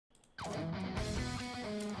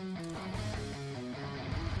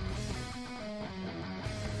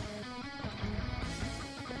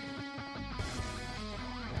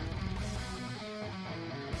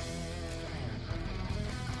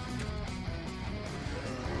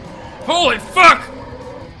Holy fuck!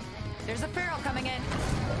 There's a feral coming in.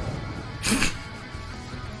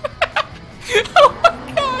 Oh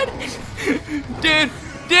my god!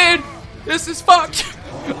 Dude, this is fucked.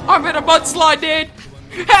 I'm in a mudslide, dude.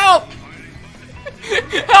 Help!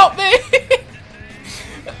 Help me!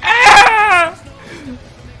 Ah!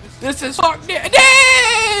 This is fucked, dude.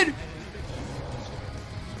 I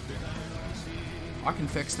can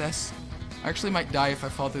fix this. I actually might die if I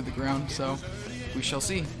fall through the ground, so we shall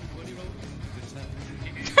see.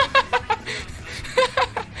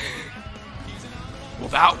 Well,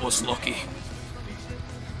 that was lucky.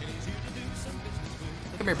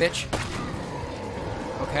 Come here, bitch.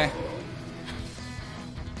 Okay.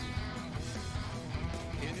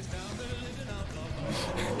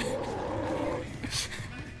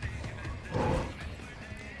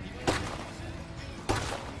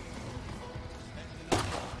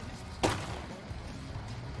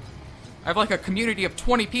 I have like a community of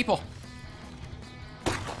 20 people.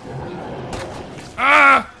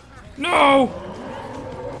 Ah! No!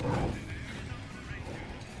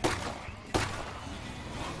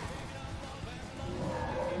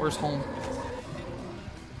 Where's home?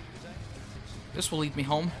 This will lead me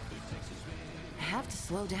home. I have to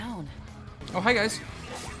slow down. Oh, hi guys.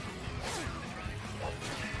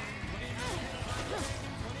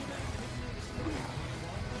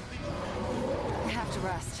 I have to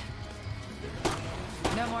rest.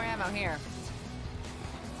 No more ammo here.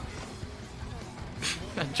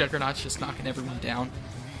 Juggernaut's just knocking everyone down.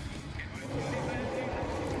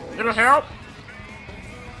 It'll help.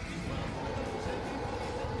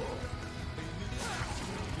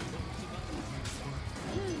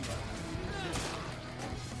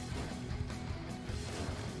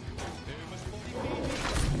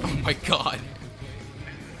 Oh my god.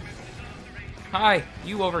 Hi,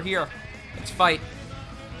 you over here. Let's fight.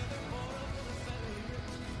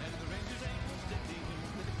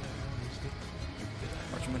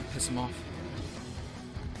 I'm gonna piss him off.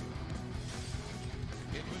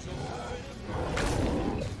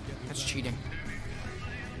 That's cheating.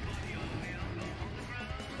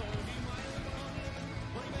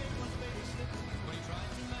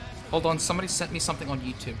 Hold on, somebody sent me something on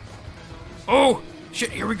YouTube. Oh!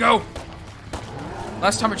 Shit, here we go!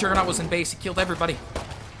 Last time a Juggernaut was in base, he killed everybody.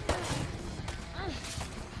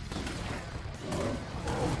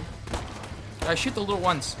 I shoot the little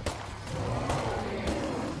ones.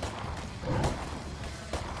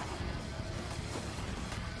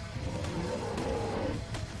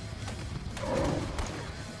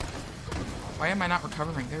 Why am I not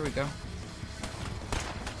recovering? There we go.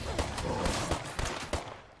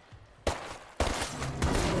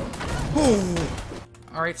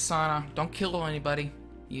 Alright, Sana. Don't kill anybody,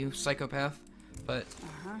 you psychopath. But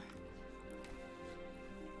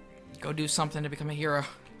go do something to become a hero.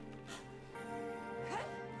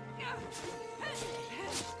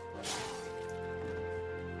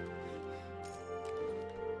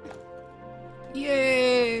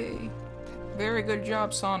 Yay! Very good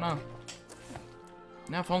job, Sana.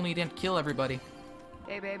 Now if only you didn't kill everybody.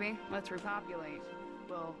 Hey baby, let's repopulate.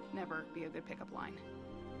 Will never be a good pickup line.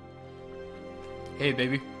 Hey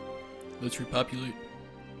baby, let's repopulate.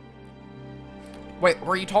 Wait,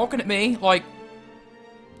 were you talking to me? Like,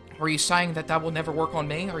 were you saying that that will never work on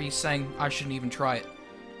me? Or are you saying I shouldn't even try it?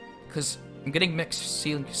 Because I'm getting mixed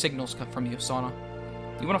signals from you, Sana.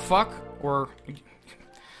 You wanna fuck? Or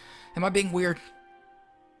am I being weird?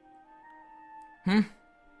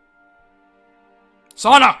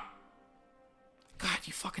 Sana! God,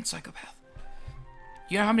 you fucking psychopath.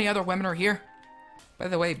 You know how many other women are here? By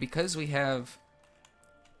the way, because we have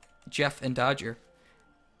Jeff and Dodger,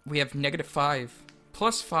 we have -5,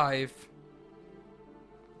 +5,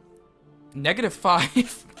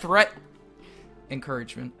 -5 threat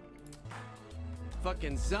encouragement.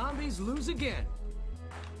 Fucking zombies lose again.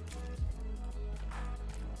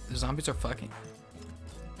 The zombies are fucking.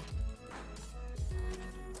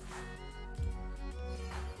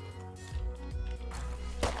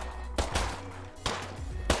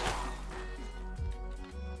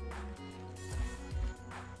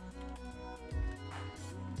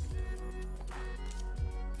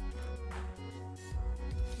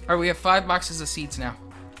 Alright, we have 5 boxes of seeds now.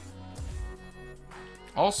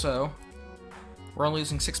 Also, we're only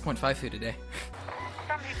using 6.5 food a day.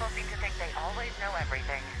 Some people seem to think they always know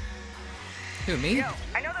everything. Who, me? Yo,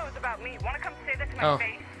 I know that was about me. Wanna come say that to my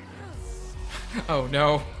face? Oh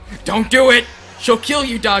no. Don't do it! She'll kill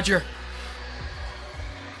you, Dodger!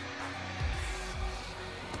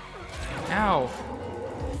 Ow.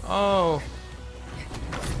 Oh.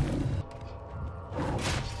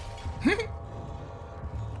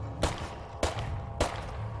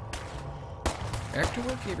 Back to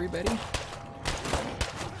work, everybody.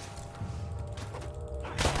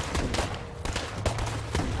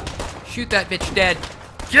 Shoot that bitch dead.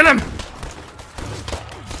 Get him!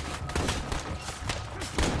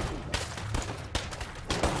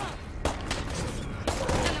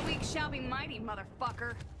 And the weak shall be mighty,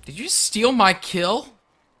 motherfucker. Did you steal my kill?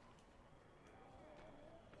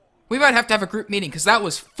 We might have to have a group meeting, because that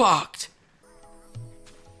was fucked.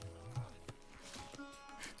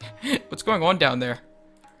 What's going on down there?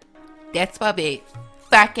 That's what be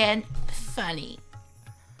fucking funny.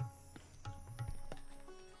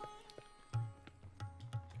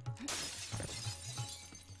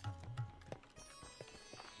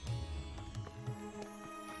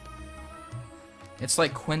 It's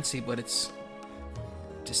like Quincy, but it's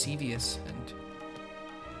deceivious and...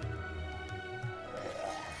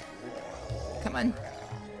 Come on.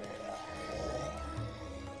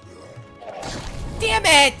 Damn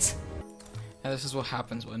it! Now, this is what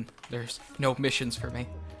happens when there's no missions for me.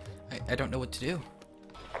 I don't know what to do.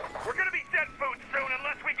 We're gonna be dead food soon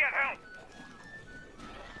unless we get help.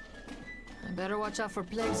 I better watch out for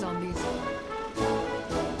plague zombies.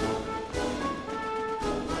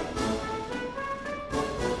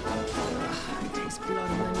 I taste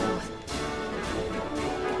blood in my mouth.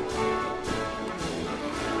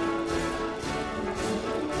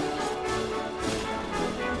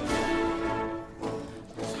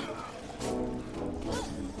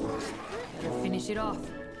 Better finish it off.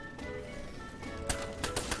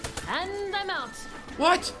 And I'm out.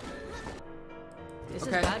 What? This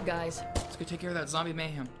Okay. is bad, guys. Let's go take care of that zombie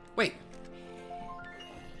mayhem. Wait.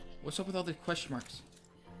 What's up with all the question marks?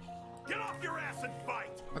 Get off your ass and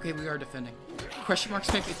fight. Okay, we are defending. Question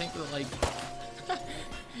marks make me think that, like...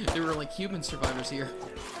 there were, like, human survivors here.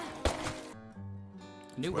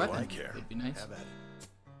 A new What do weapon. I care? Would be nice. Have at it.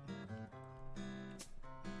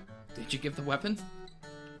 Did you give the weapon?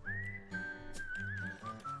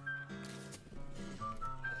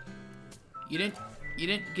 You didn't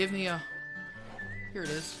give me a... Here it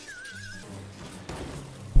is.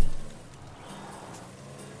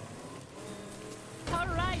 All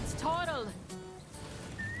right, total.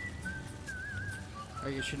 Oh,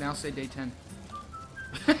 you should now say day 10.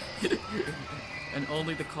 And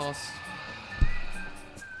only the cost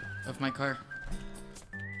of my car.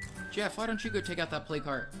 Jeff, why don't you go take out that plague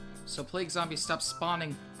cart so plague zombies stop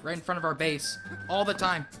spawning right in front of our base all the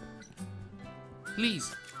time?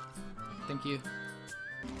 Please. Thank you.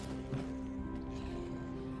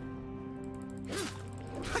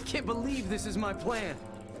 I can't believe this is my plan.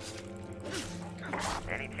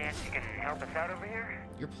 Any chance you can help us out over here?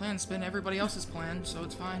 Your plan's been everybody else's plan, so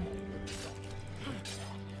it's fine.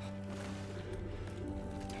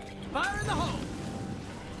 Fire in the hole!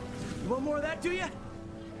 You want more of that, do you?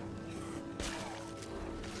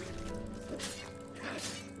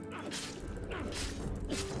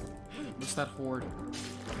 What's that horde?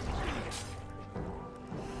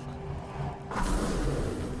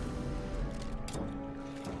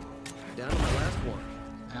 Down to my last one.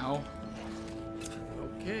 Ow.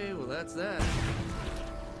 Okay, well that's that.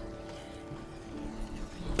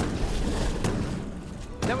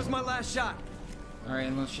 That was my last shot. Alright,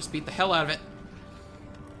 and let's just beat the hell out of it.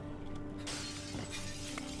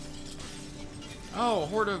 Oh, a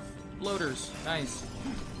horde of bloaters. Nice.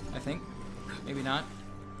 I think. Maybe not.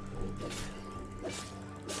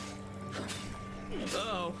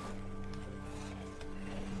 Uh-oh.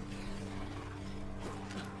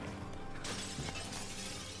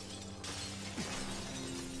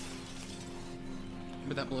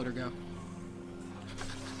 Where'd that bloater go?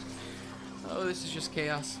 Oh, this is just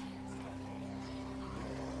chaos.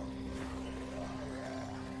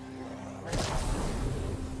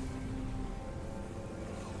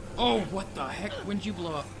 Oh, what the heck? When'd you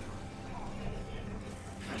blow up?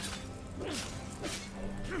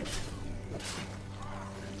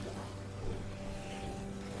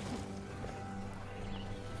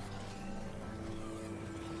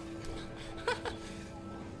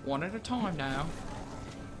 One at a time now.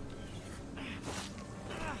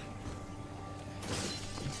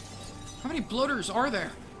 How many bloaters are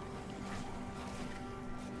there?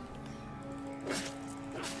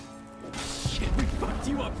 Shit, we fucked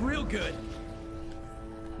you up real good.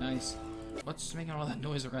 Nice. What's making all that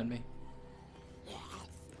noise around me?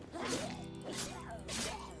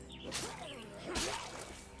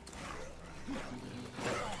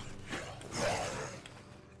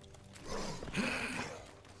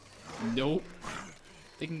 Nope.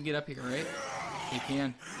 They can get up here, right? They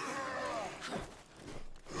can.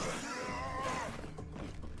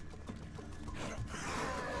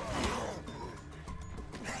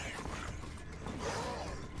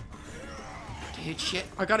 Dude, shit!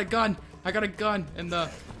 I got a gun. I got a gun in the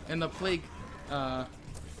plague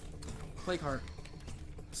heart.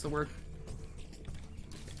 What's the word?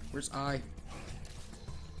 Where's I?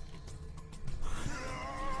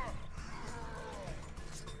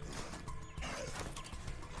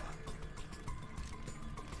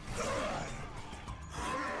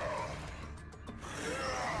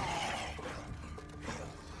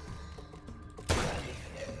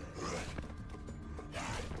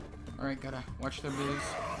 Alright, gotta watch their moves.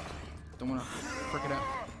 Don't wanna frick it up.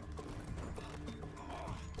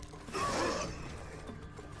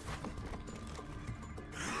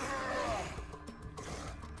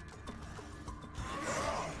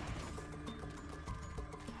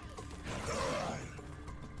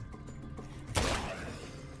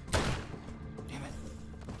 Damn it.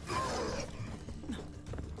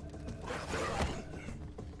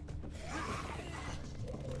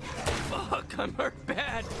 Fuck, I'm hurt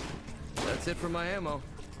bad. That's it for my ammo.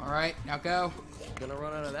 Alright, now go. Gonna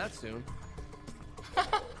run out of that soon.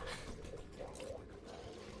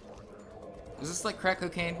 Is this like crack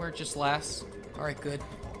cocaine where it just lasts? Alright, good.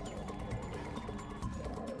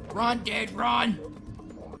 Run, dude, run!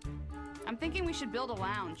 I'm thinking we should build a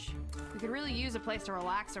lounge. We could really use a place to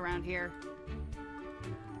relax around here.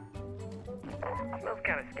 Smells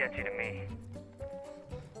kind of sketchy to me.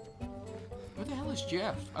 Who the hell is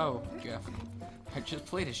Jeff? Oh, Jeff. I just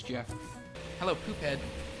played as Jeff. Hello, Poophead.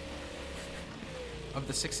 Of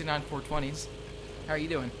the 69 420s. How are you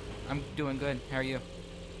doing? I'm doing good. How are you?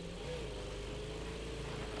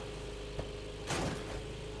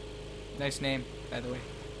 Nice name, by the way.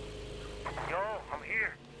 Yo, I'm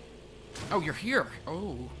here. Oh, you're here.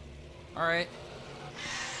 Oh. Alright.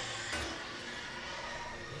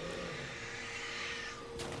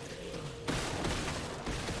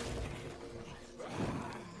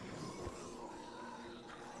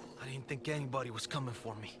 I didn't think anybody was coming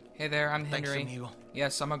for me. Hey there, I'm Thanks, Henry. amigo.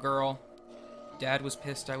 Yes, I'm a girl. Dad was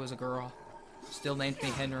pissed I was a girl. Still named me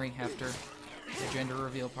Henry after the gender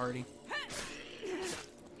reveal party.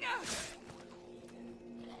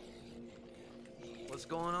 What's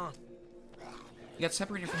going on? You got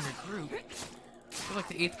separated from your group. You're like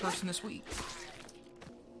the 8th person this week.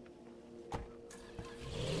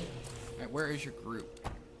 Alright, where is your group?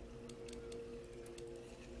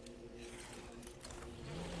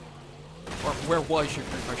 Or where was your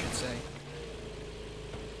group, I should say.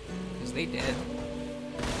 Because they did.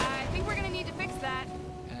 I think we're gonna need to fix that.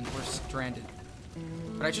 And we're stranded.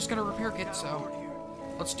 But I just got a repair kit, so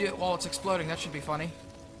let's do it while it's exploding. That should be funny.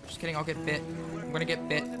 Just kidding, I'll get bit. I'm gonna get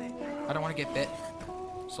bit. I don't want to get bit.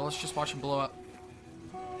 So let's just watch them blow up.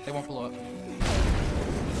 They won't blow up.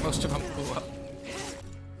 Most of them blew up.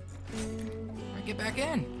 Alright, get back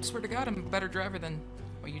in. I swear to God, I'm a better driver than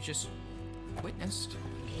what you just witnessed.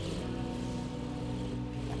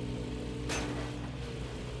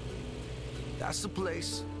 That's the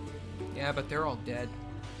place. Yeah, but they're all dead.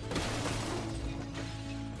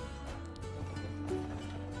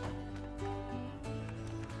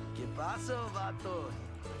 ¿Qué pasó, vato?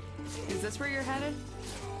 Is this where you're headed?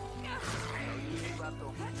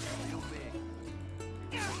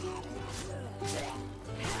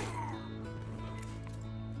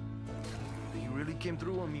 You really came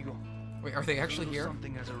through, amigo. Wait, are they actually here?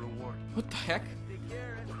 Something as a reward. What the heck?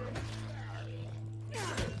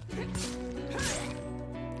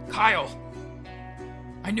 Kyle!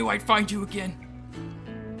 I knew I'd find you again.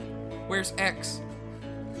 Where's X?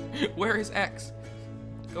 Where is X?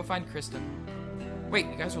 Go find Kristen. Wait,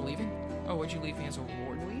 you guys are leaving? Oh, what'd you leave me as a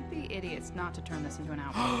reward? We'd be idiots not to turn this into an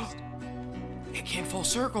outpost. It came full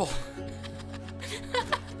circle.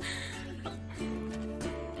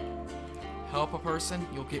 Help a person,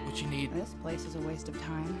 you'll get what you need. This place is a waste of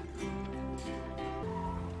time.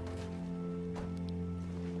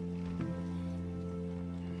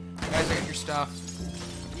 Guys, I got your stuff.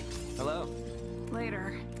 Hello.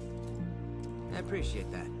 Later. I appreciate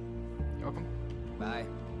that. You're welcome. Bye.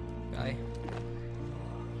 Bye.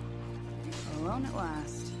 Alone at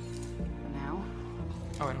last. For now.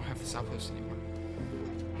 Oh, I don't have this outpost anymore.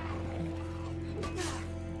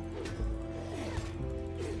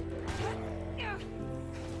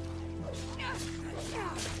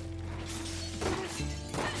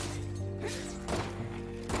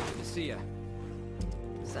 Good to see ya.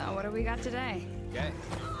 So what do we got today? Okay.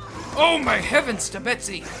 Oh my heavens to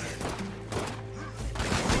Betsy!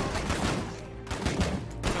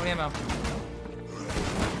 No ammo.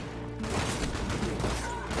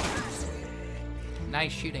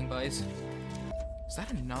 Nice shooting, boys. Is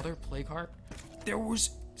that another plague heart? There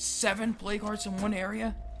was 7 plague hearts in one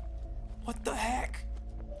area? What the heck?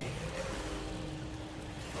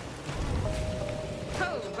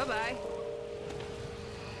 Oh, bye-bye.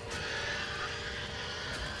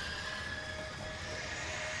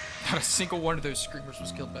 Not a single one of those screamers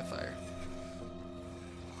was killed by fire.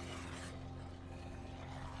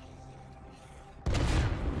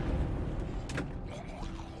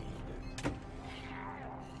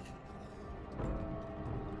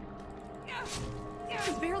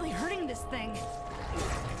 I'm barely hurting this thing.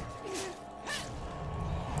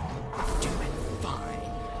 Doing fine.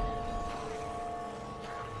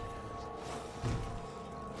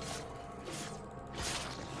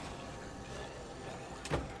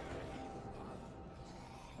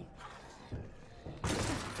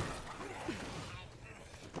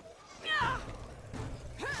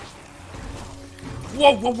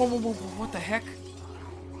 Whoa, whoa, whoa, whoa, whoa, what the heck?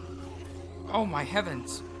 Oh my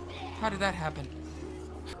heavens. How did that happen?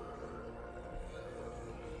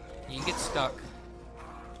 You get stuck.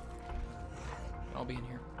 I'll be in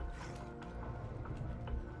here.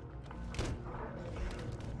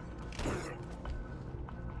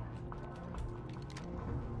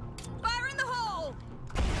 Fire in the hole!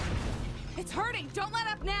 It's hurting. Don't let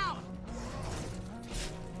up now.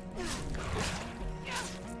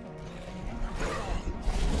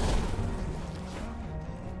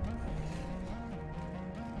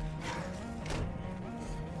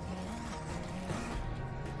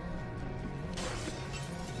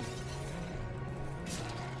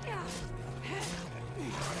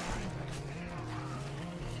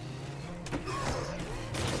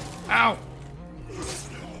 Ow!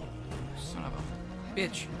 Son of a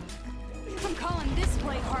bitch. I'm calling this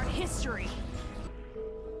plague heart history.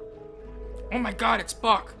 Oh my god, it's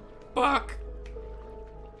Buck! Buck!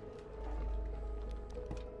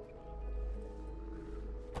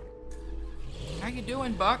 How you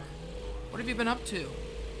doing, Buck? What have you been up to?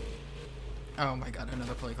 Oh my god,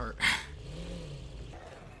 another plague heart.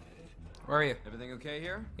 Where are you? Everything okay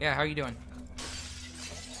here? Yeah, how are you doing?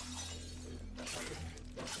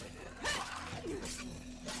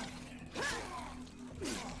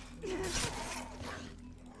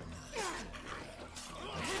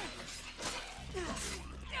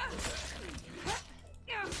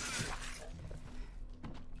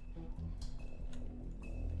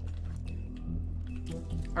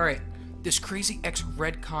 Alright, this crazy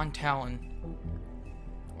ex-Red Con Talon.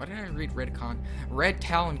 Why did I read Red Con? Red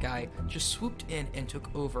Talon guy just swooped in and took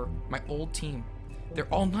over my old team. They're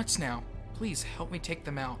all nuts now. Please help me take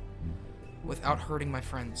them out without hurting my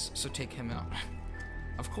friends, so take him out.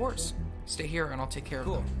 Of course. Stay here and I'll take care of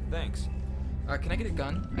them. Cool, thanks. Can I get a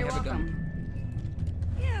gun? You're I have welcome.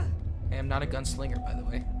 a gun. I am not a gunslinger, by the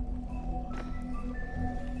way.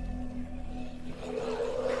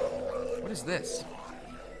 What is this?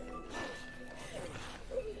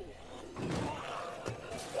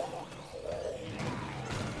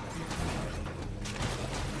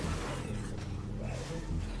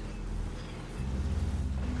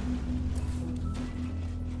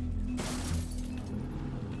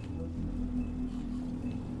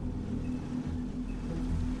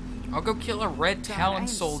 I'll go kill a Red Talon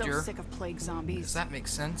soldier. So sick of plague zombies. Does that make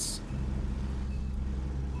sense?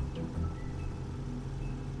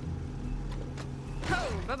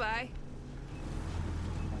 Oh, bye-bye.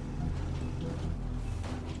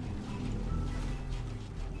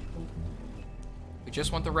 We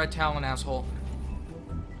just want the Red Talon, asshole.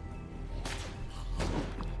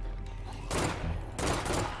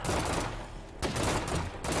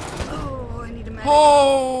 Oh, I need a medic.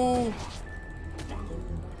 Oh!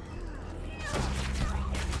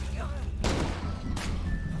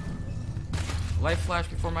 Light flash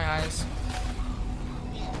before my eyes.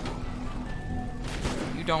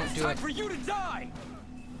 You don't do it. For you to die.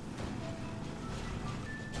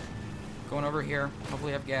 Going over here.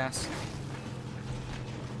 Hopefully I have gas.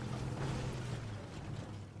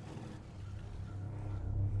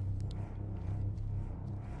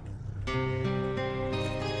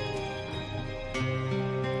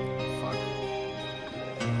 Fuck.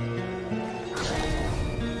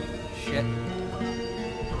 Shit.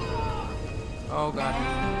 Oh god.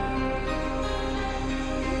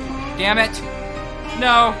 Damn it!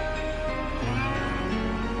 No!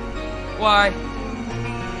 Why?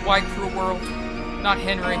 Why, cruel world? Not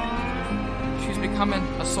Henry. She's becoming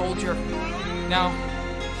a soldier. Now,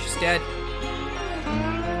 she's dead.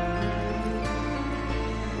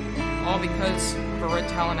 All because of a Red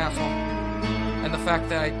Talon asshole. And the fact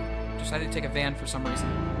that I decided to take a van for some reason.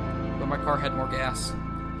 But my car had more gas.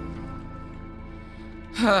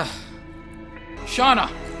 Shauna!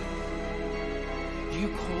 You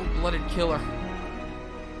cold-blooded killer.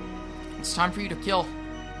 It's time for you to kill.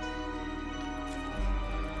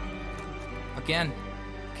 Again.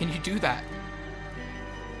 Can you do that?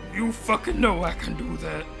 You fucking know I can do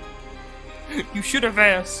that. You should have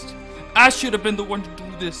asked. I should have been the one to do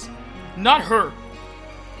this, not her.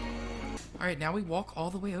 Alright, now we walk all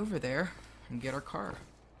the way over there and get our car.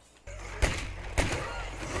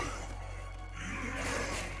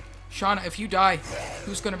 Shauna, if you die,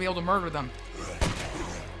 who's gonna be able to murder them?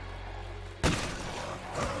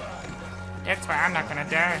 That's why I'm not gonna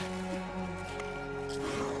die.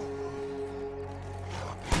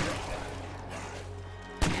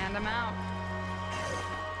 And I'm out.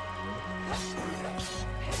 I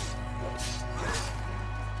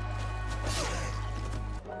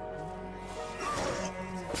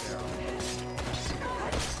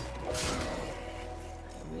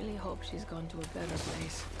really hope she's gone to a better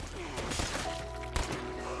place.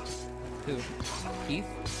 Who? Heath?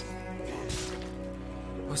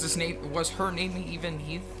 Was his name? Was her name even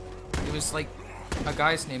Heath? It was like a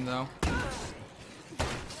guy's name though.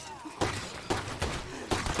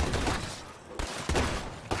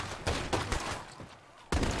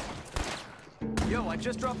 Yo, I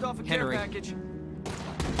just dropped off a care Henry. package.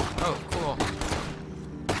 Oh, cool.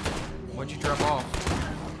 What'd you drop off?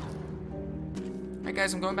 Alright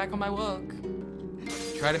guys, I'm going back on my walk.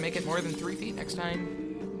 Try to make it more than 3 feet next time.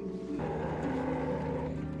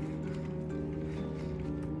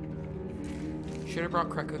 Should have brought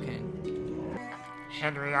crack cocaine.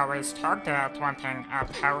 Henry always talked about wanting a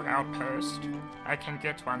power outpost. I can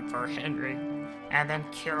get one for Henry, and then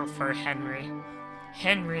kill for Henry.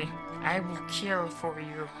 Henry, I will kill for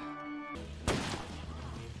you.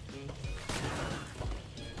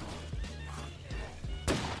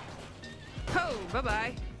 Oh,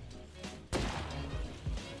 bye-bye.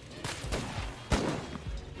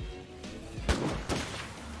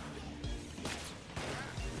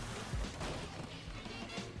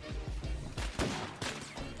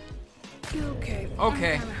 Okay.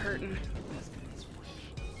 Okay. I'm kinda hurting.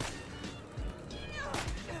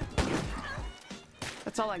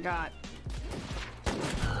 That's all I got.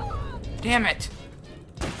 Damn it!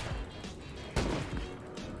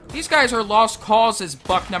 These guys are lost causes,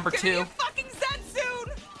 buck number 2. Fucking set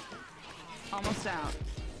soon! Almost out.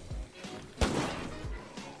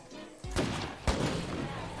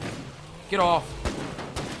 Get off.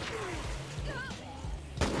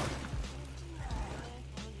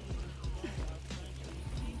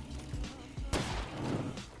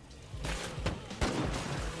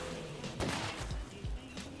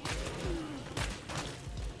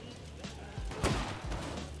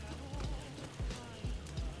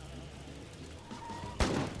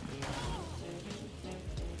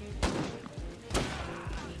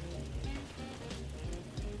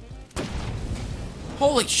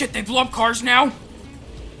 Holy shit, they blew up cars now?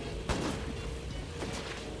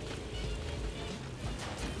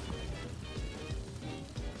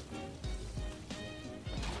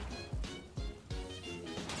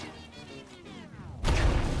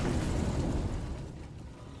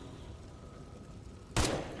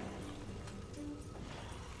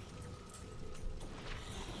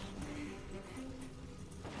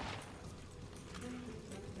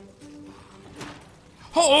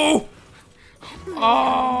 Oh!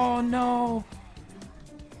 Oh no!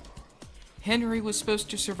 Henry was supposed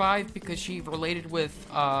to survive because she related with,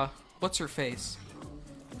 what's her face?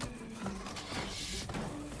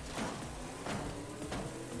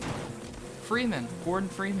 Freeman, Gordon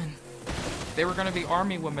Freeman. They were gonna be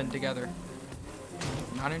army women together.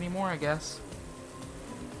 Not anymore, I guess.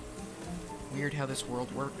 Weird how this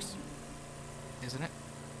world works, isn't it?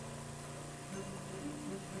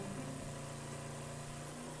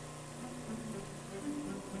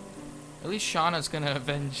 At least Shauna's gonna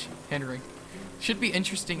avenge Henry. Should be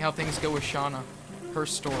interesting how things go with Shauna. Her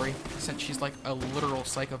story, since she's like a literal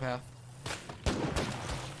psychopath.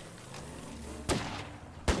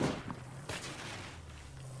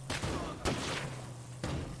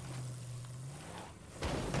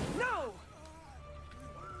 No!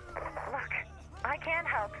 Look, I can't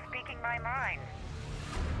help speaking my mind.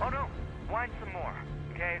 Oh no, wine some more.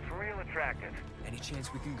 Okay, it's real attractive. Any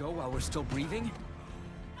chance we can go while we're still breathing?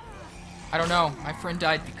 I don't know. My friend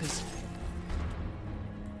died because...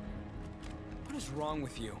 What is wrong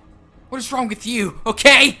with you? What is wrong with you,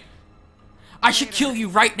 okay? I should kill you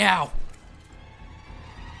right now.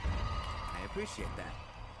 I appreciate that.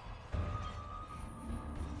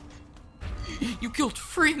 You killed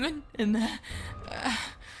Freeman and the...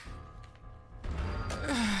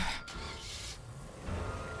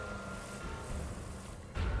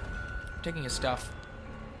 taking his stuff.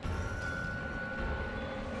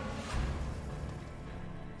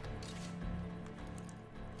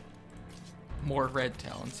 More red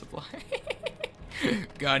talent supply.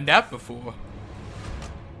 Gotten that before.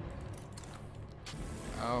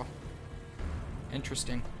 Oh.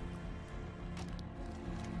 Interesting.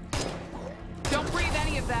 Don't breathe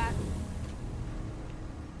any of that.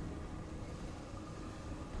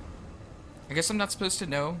 I guess I'm not supposed to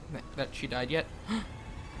know that she died yet.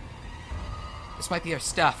 This might be her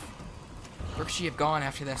stuff. Where could she have gone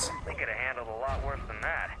after this? They could have handled a lot worse than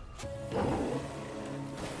that.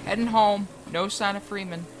 Heading home. No sign of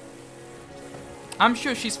Freeman. I'm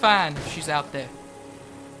sure she's fine if she's out there.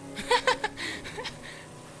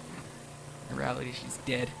 In reality, she's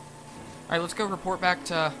dead. Alright, let's go report back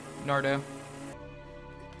to Nardo.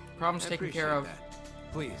 Problem's taken care of. That.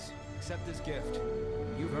 Please, accept this gift.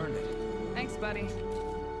 You've earned it. Thanks, buddy.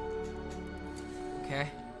 Okay.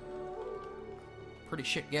 Pretty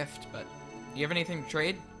shit gift, but... Do you have anything to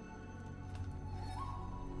trade?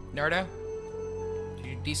 Nardo? Did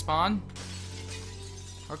you despawn?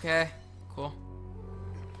 Okay, cool.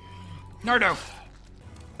 Nardo!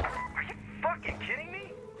 Are you fucking kidding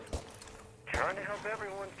me? Trying to help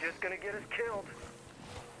everyone's just gonna get us killed.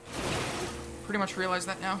 Pretty much realize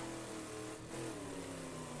that now.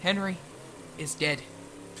 Henry is dead.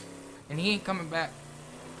 And he ain't coming back.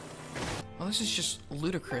 Well, this is just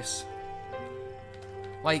ludicrous.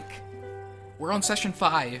 Like, we're on session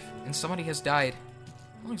 5, and somebody has died.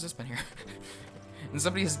 How long has this been here? And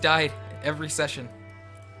somebody has died every session.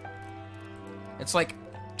 It's like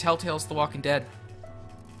Telltale's The Walking Dead.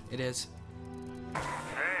 It is. Hey,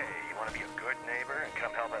 you wanna be a good neighbor and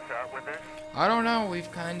come help us out with this? I don't know,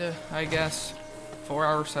 we've kinda, I guess.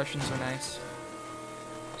 4-hour sessions are nice.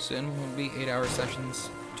 Soon will be 8-hour sessions.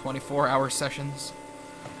 24-hour sessions.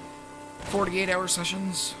 48-hour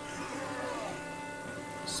sessions.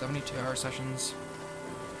 72-hour sessions.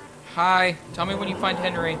 Hi, tell me when you find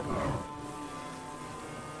Henry.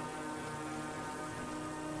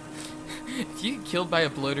 If you get killed by a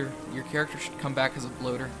bloater, your character should come back as a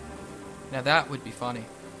bloater. Now that would be funny.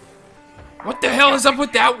 What the hell is up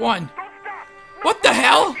with that one? What the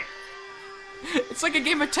hell? It's like a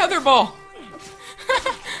game of tetherball.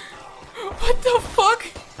 What the fuck?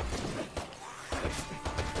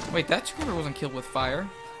 Wait, that scooter wasn't killed with fire.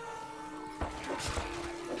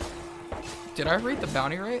 Did I read the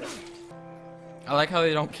bounty right? I like how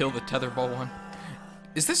they don't kill the tetherball one.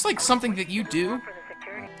 Is this like something that you do? For the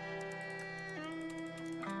security.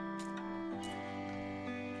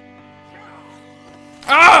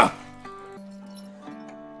 Ah!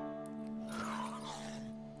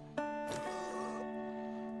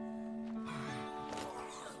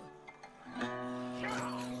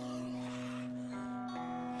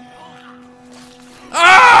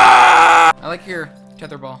 Ah! I like your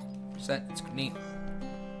tetherball set. It's neat.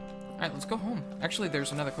 Alright, let's go home. Actually,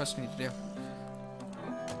 there's another quest we need to do.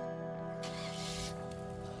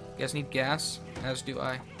 You guys need gas? As do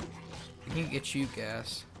I. I can get you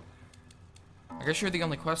gas. I guess you're the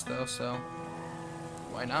only quest, though, so...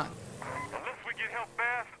 Why not? Unless we get help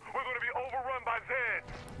fast, we're gonna be overrun by Zeds.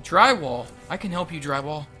 Drywall. I can help you,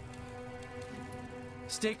 drywall.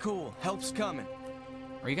 Stay cool. Help's coming.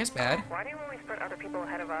 Are you guys bad? Why do you always put other people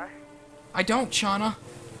ahead of us? I don't, Shauna.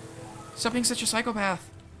 Stop being such a psychopath.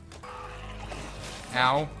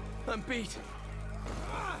 Ow. I'm beat.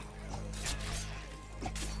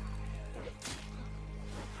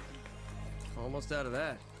 Almost out of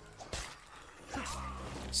that.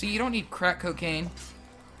 See, you don't need crack cocaine.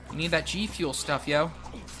 You need that G Fuel stuff, yo.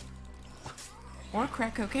 Or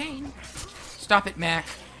crack cocaine. Stop it, Mac.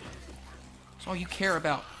 That's all you care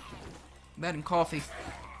about. That and coffee.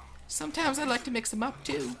 Sometimes I like to mix them up,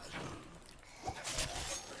 too.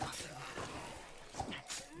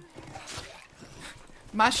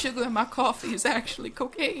 My sugar in my coffee is actually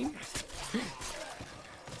cocaine.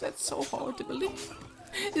 That's so hard to believe.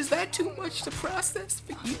 Is that too much to process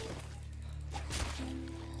for you?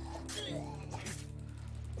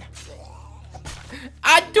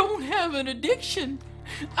 I don't have an addiction.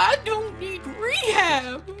 I don't need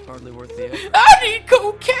rehab. Hardly worth the effort. I need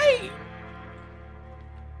cocaine.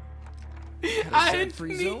 Got a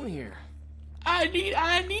free zone here. I need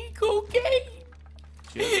cocaine.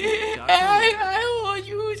 Just I want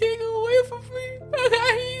you to take it away from me.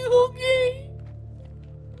 I need cocaine.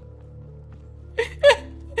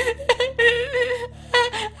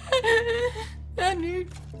 I need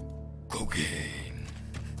cocaine.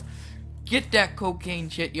 Get that cocaine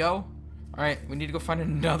shit, yo. Alright, we need to go find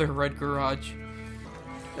another red garage.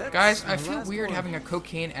 Guys, I feel weird having a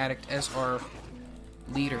cocaine addict as our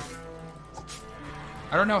leader.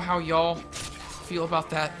 I don't know how y'all feel about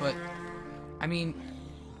that, but I mean,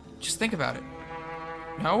 just think about it.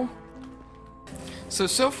 No?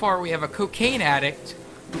 So far we have a cocaine addict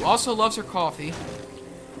who also loves her coffee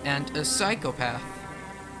and a psychopath.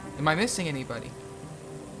 Am I missing anybody?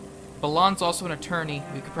 Balan's also an attorney.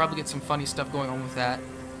 We could probably get some funny stuff going on with that.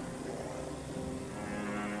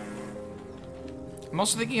 I'm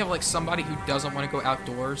also thinking of like somebody who doesn't want to go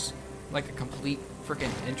outdoors, like a complete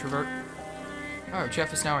freaking introvert. Oh,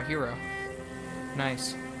 Jeff is now a hero.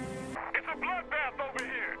 Nice. It's a bloodbath over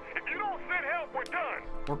here. If you don't send help, we're done.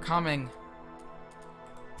 We're coming.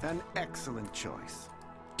 An excellent choice.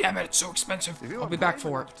 Damn it, it's so expensive. If you I'll are be back brave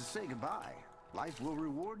for enough it. to say goodbye, life will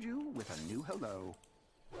reward you with a new hello.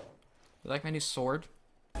 You like my new sword?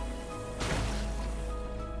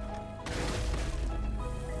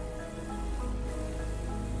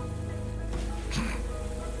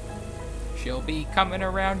 She'll be coming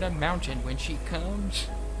around a mountain when she comes.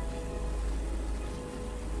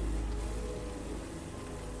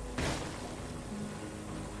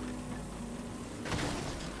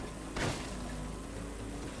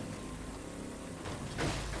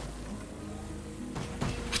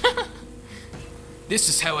 This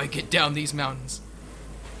is how I get down these mountains.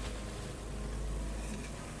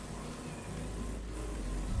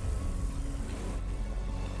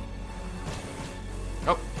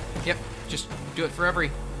 Oh, yep. Just do it for every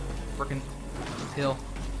frickin' hill.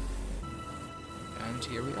 And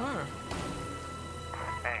here we are.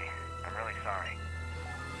 Hey, I'm really sorry.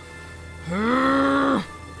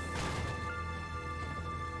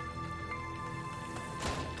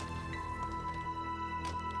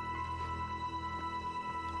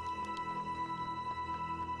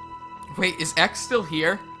 Wait, is X still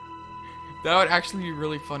here? That would actually be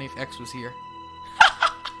really funny if X was here.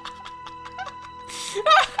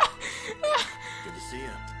 Good to see you.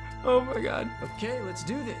 Oh my god. Okay, let's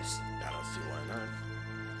do this. I don't see why not.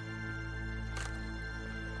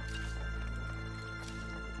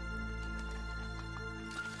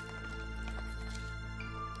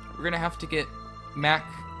 We're gonna have to get Mac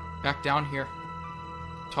back down here.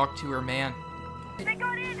 Talk to her man. They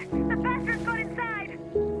got in! The bastards got inside!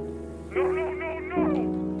 No, no, no,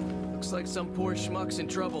 no! Looks like some poor schmuck's in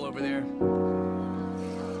trouble over there.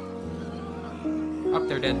 Up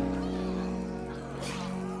there, dead.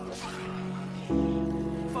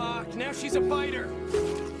 Fuck, now she's a biter.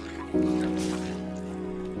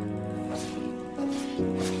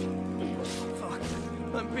 Fuck,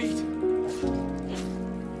 I'm beat.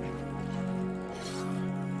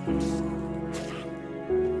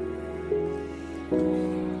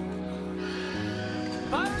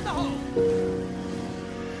 Fire in the hole!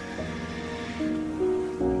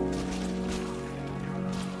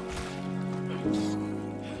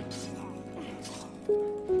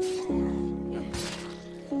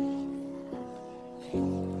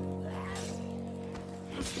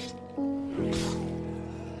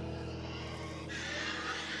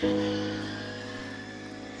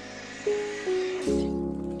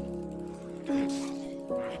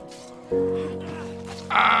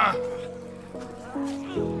 Ah!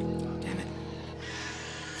 Damn it.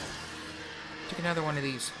 Took another one of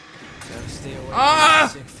these. Gotta stay away Ah!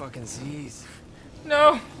 from sick fucking Z's.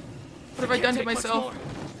 No! What have I Can't done to take much myself? more.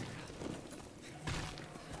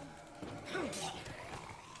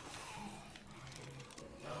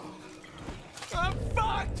 I'm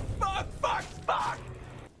fucked! Fuck!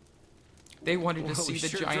 They wanted to Whoa, see the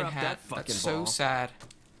sure giant dropped hat. that fucking That's so ball. sad.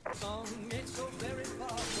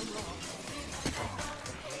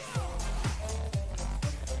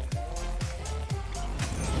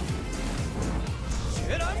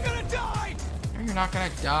 Shit, I'm gonna die! No, you're not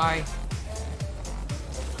gonna die.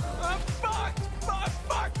 I'm fucked!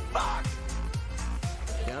 Fuck!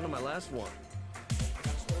 Down to my last one.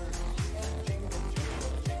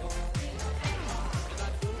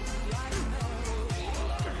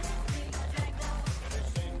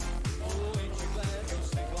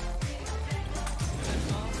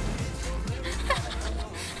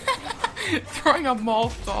 Throwing a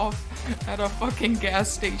Molotov at a fucking gas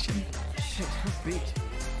station. Shit, I'm beat.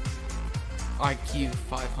 IQ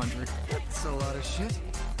 500. That's a lot of shit.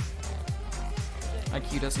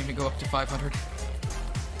 IQ doesn't even go up to 500.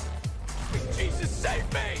 Jesus,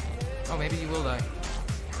 save me! Oh, maybe you will die.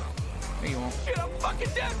 No, you won't. Shit, I'm fucking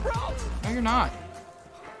dead, bro! No, you're not.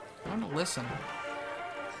 I want to listen.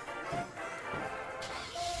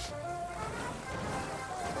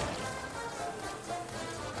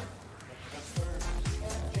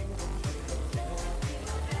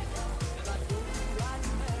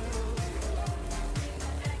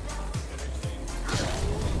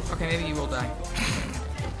 Okay, maybe you will die.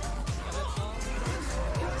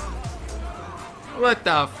 What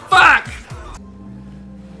the fuck?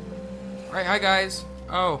 Alright, hi guys.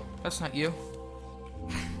 Oh, that's not you.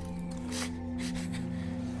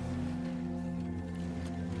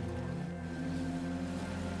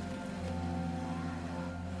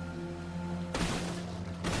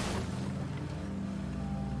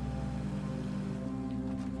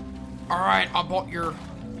 Alright, I bought your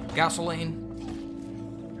gasoline.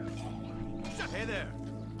 Hey there.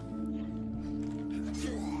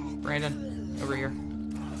 Brandon, over here.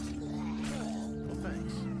 Well,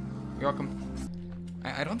 thanks. You're welcome.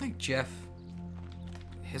 I don't think Jeff,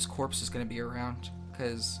 his corpse is gonna be around,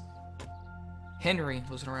 because Henry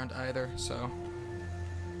wasn't around either, so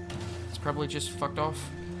he's probably just fucked off.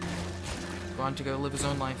 Gone to go live his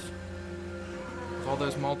own life. With all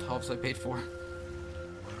those Molotovs I paid for.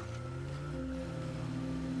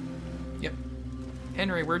 Yep.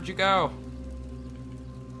 Henry, where'd you go?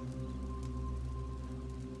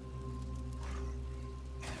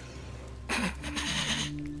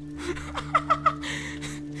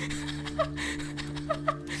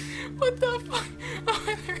 What the fuck?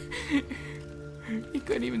 Oh, he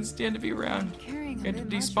couldn't even stand to be around. He had to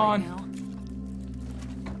despawn.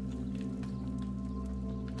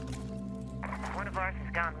 One of ours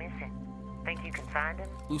has gone missing. Think you can find him?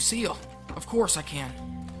 Lucille, of course I can.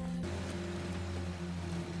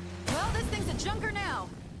 Well, this thing's a junker now.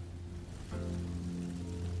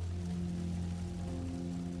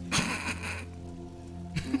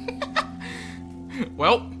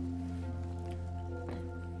 Well,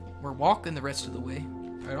 we're walking the rest of the way.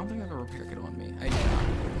 I don't think I have a repair kit on me. I do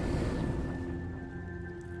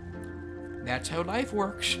not. That's how life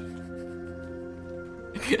works.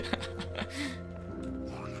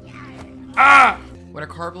 Ah! When a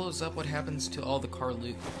car blows up, what happens to all the car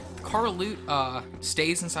loot? The car loot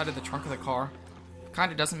stays inside of the trunk of the car.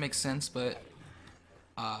 Kind of doesn't make sense, but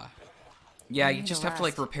yeah, you just have to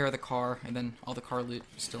like repair the car, and then all the car loot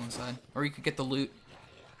is still inside. Or you could get the loot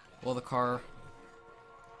while the car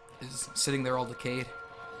is sitting there all decayed.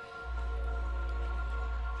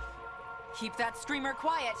 Keep that streamer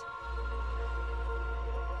quiet.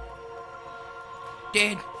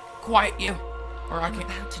 Dad, quiet you, or I can't.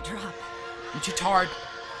 About to drop. I'm too tired.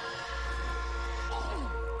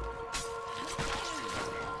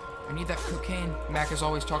 I need that cocaine Mac is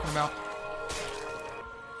always talking about.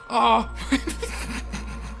 Oh!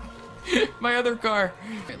 My other car!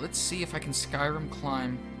 Okay, let's see if I can Skyrim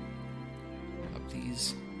climb up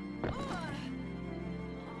these.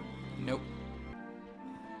 Nope.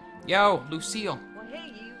 Yo, Lucille. Well, hey,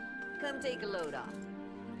 you. Come take a load off.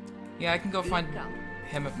 Yeah, I can go find Come.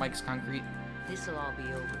 him at Mike's Concrete. This'll all be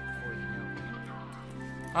over before you know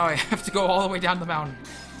it. Oh, I have to go all the way down the mountain.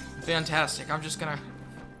 Fantastic. I'm just gonna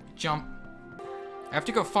jump. I have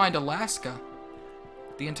to go find Alaska.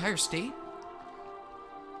 The entire state?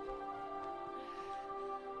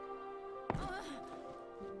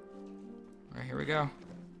 Alright, here we go.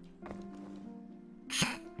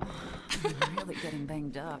 I'm really getting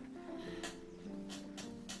banged up.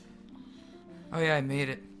 Oh yeah, I made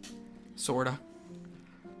it. Sorta.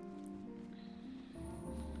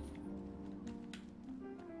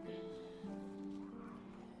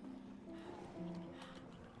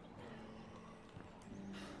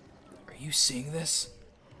 Are you seeing this?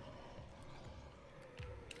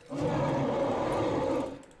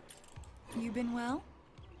 You been well?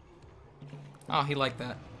 Oh, he liked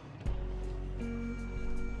that.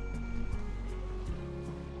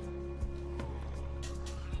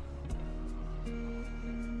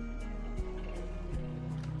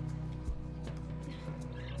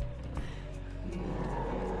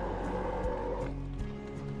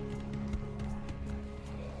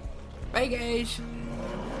 Bye, guys.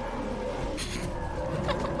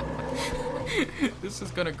 This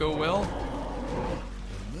is gonna go well.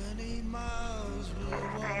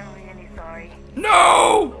 I'm really sorry.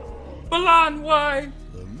 No! Milan, why?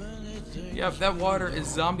 Yep, that water is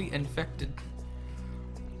zombie infected.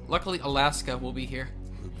 Luckily, Alaska will be here.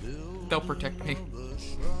 They'll protect me.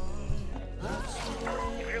 If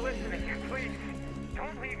you're listening, please,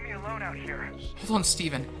 don't leave me alone out here. Hold on,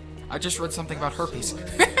 Steven. I just read something about herpes.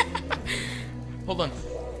 Hold on.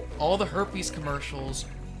 All the herpes commercials,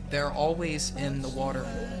 they're always in the water.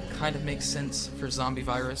 Kind of makes sense for zombie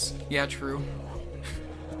virus. Yeah, true.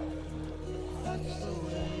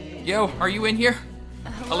 Yo, are you in here?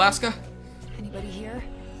 Alaska? Anybody here?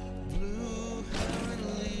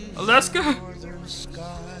 Alaska?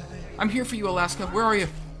 I'm here for you, Alaska. Where are you?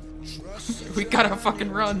 We gotta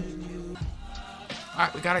fucking run.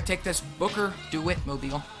 Alright, we gotta take this Booker DeWitt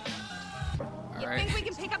mobile. Alright. Think we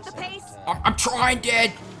can pick up the pace? I'm trying,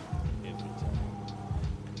 Dad!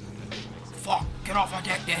 Fuck. Get off my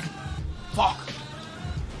deck, then. Fuck.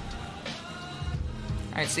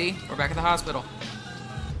 Alright, see? We're back at the hospital.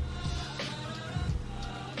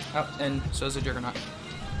 Oh, and so is the Juggernaut.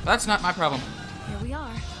 That's not my problem. Here we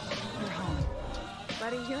are. You're home.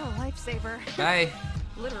 Buddy, you're a lifesaver. Hey.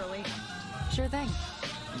 Literally. Sure thing.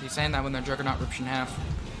 I'd be saying that when their Juggernaut rips you in half.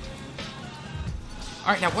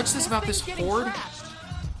 Alright, now what's this about this horde? Trashed.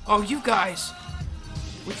 Oh, you guys!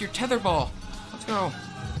 With your tetherball. Let's go.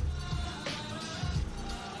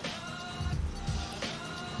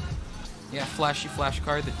 Yeah, flashy flash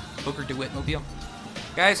card, the Booker DeWitt mobile.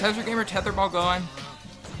 Guys, how's your gamer tetherball going?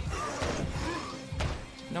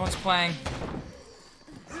 No one's playing.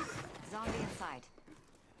 Zombie inside.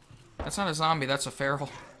 That's not a zombie, that's a feral.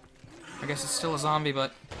 I guess it's still a zombie,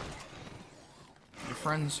 but your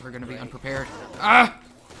friends are gonna be unprepared. Ah!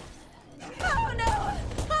 Oh no!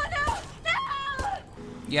 Oh no! No!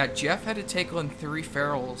 Yeah, Jeff had to take on 3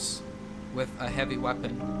 ferals with a heavy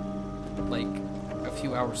weapon, like, a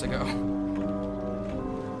few hours ago.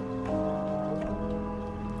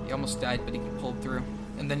 He almost died, but he pulled through.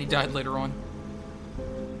 And then he died later on.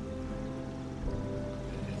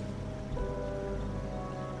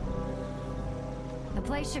 The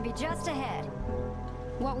place should be just ahead.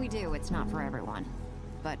 What we do, it's not for everyone.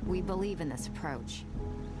 But we believe in this approach.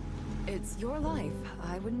 It's your life.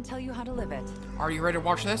 I wouldn't tell you how to live it. Are you ready to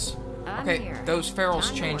watch this? I'm Okay, here. those ferals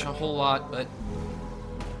Time to change a work. whole lot, but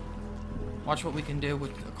watch what we can do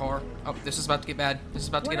with the car. Oh, this is about to get bad. This is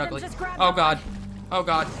about to One get of them ugly. just grabbed Oh on. god. Oh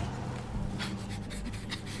god.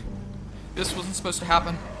 This wasn't supposed to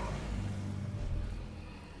happen.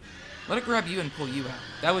 Let it grab you and pull you out.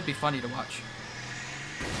 That would be funny to watch.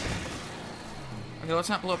 Okay, let's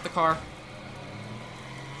not blow up the car.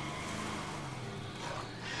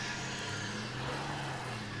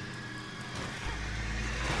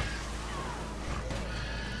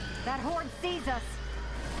 That horde sees us.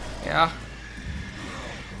 Yeah.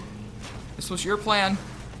 This was your plan.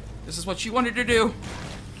 This is what you wanted to do.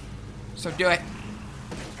 So do it.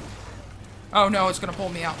 Oh no, it's gonna pull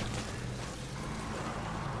me out.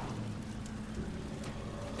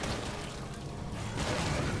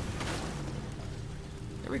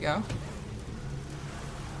 There we go.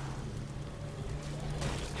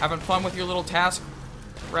 Having fun with your little task,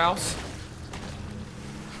 Rouse?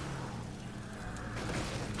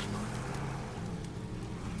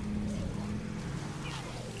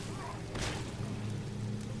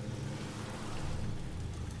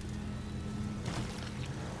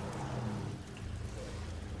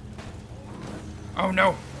 Oh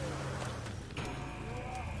no!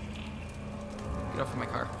 Get off of my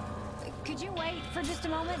car. Could you wait for just a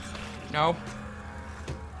moment? No.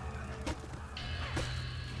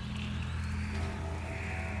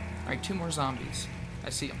 Alright, 2 more zombies.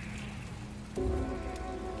 I see them.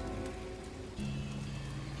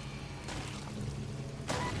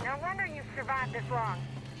 No wonder you survived this long.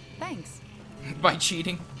 Thanks. By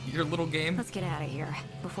cheating your little game. Let's get out of here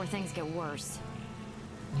before things get worse.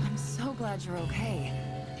 I'm so glad you're okay.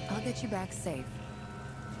 I'll get you back safe.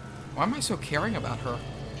 Why am I so caring about her?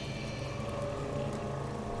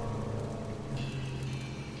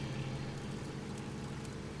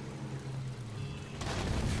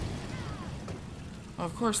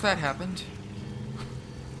 Of course that happened.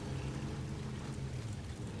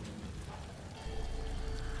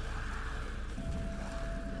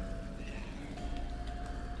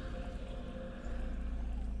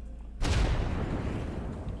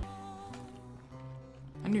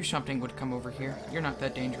 I knew something would come over here. You're not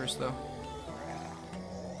that dangerous, though.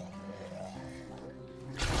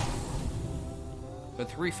 But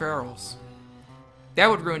 3 ferals. That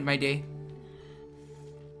would ruin my day.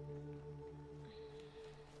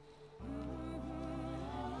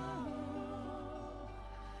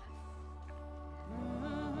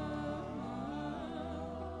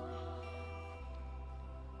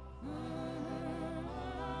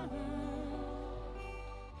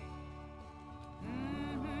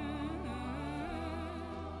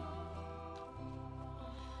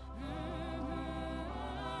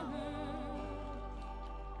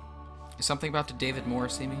 Is something about to David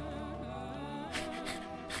Morrissey me?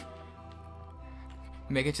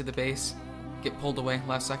 Make it to the base. Get pulled away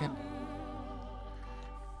last second.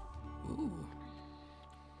 Ooh.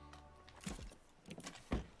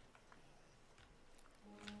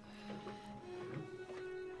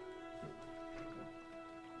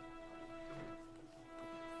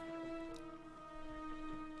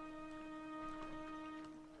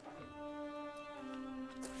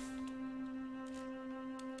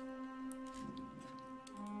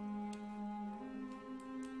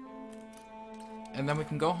 And then we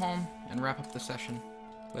can go home and wrap up the session.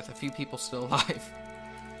 with a few people still alive.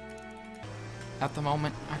 At the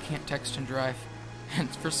moment, I can't text and drive, and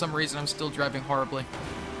for some reason I'm still driving horribly.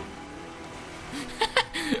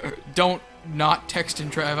 Don't not text and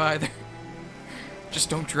drive either. Just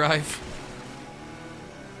don't drive.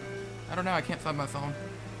 I don't know, I can't find my phone.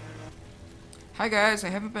 Hi guys, I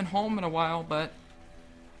haven't been home in a while, but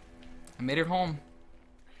I made it home.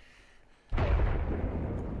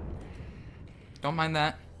 Don't mind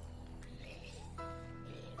that.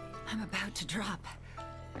 I'm about to drop.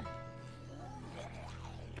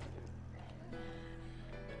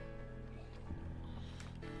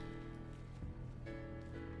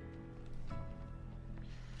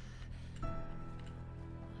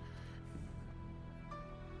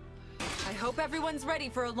 I hope everyone's ready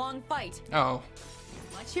for a long fight. Oh.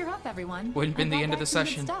 Let's cheer up, everyone. Wouldn't been the end of the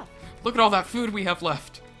session. Look at all that food we have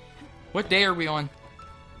left. What day are we on?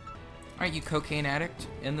 Alright, you cocaine addict,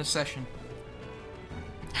 in the session.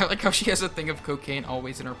 I like how she has a thing of cocaine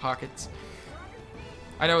always in her pockets.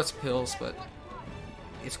 I know it's pills, but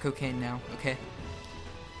it's cocaine now, okay?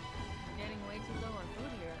 Getting way too low on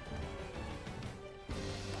food here.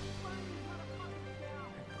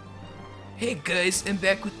 Hey guys, I'm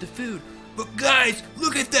back with the food. But guys,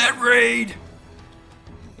 look at that raid!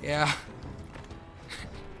 Yeah.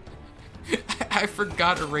 I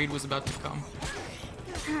forgot a raid was about to come.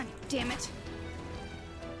 God damn it.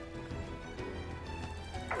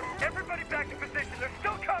 Everybody back to position. They're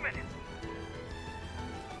still coming.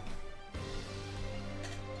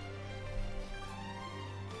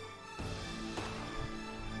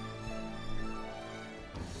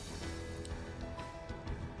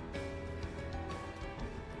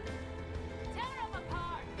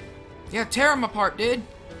 Yeah, tear them apart, dude. And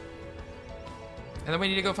then we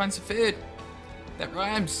need to go find some food. That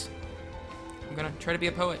rhymes. I'm gonna try to be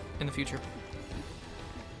a poet in the future.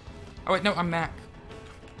 Oh wait, no, I'm Mac.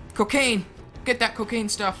 Cocaine! Get that cocaine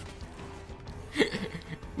stuff.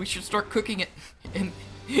 We should start cooking it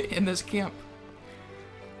in this camp.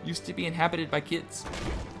 Used to be inhabited by kids.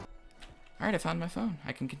 Alright, I found my phone.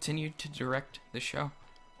 I can continue to direct the show.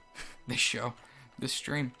 This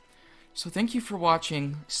stream. So thank you for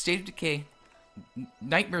watching State of Decay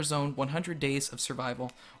Nightmare Zone 100 Days of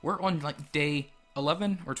Survival. We're on like day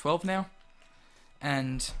 11 or 12 now.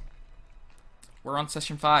 And we're on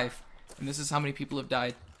session 5. And this is how many people have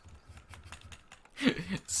died.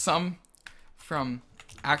 Some from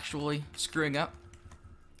actually screwing up.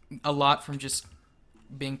 A lot from just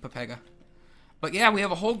being Pepega. But yeah, we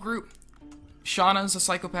have a whole group. Shauna's a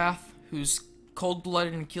psychopath who's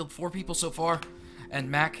cold-blooded and killed 4 people so far.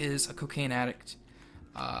 And Mac is a cocaine addict.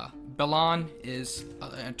 Belan is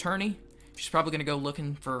an attorney. She's probably going to go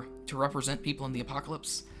looking to represent people in the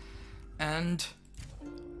apocalypse. And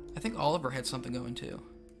I think Oliver had something going too.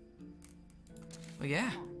 Well,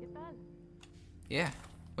 yeah. Yeah,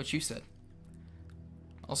 what you said.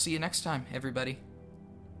 I'll see you next time, everybody.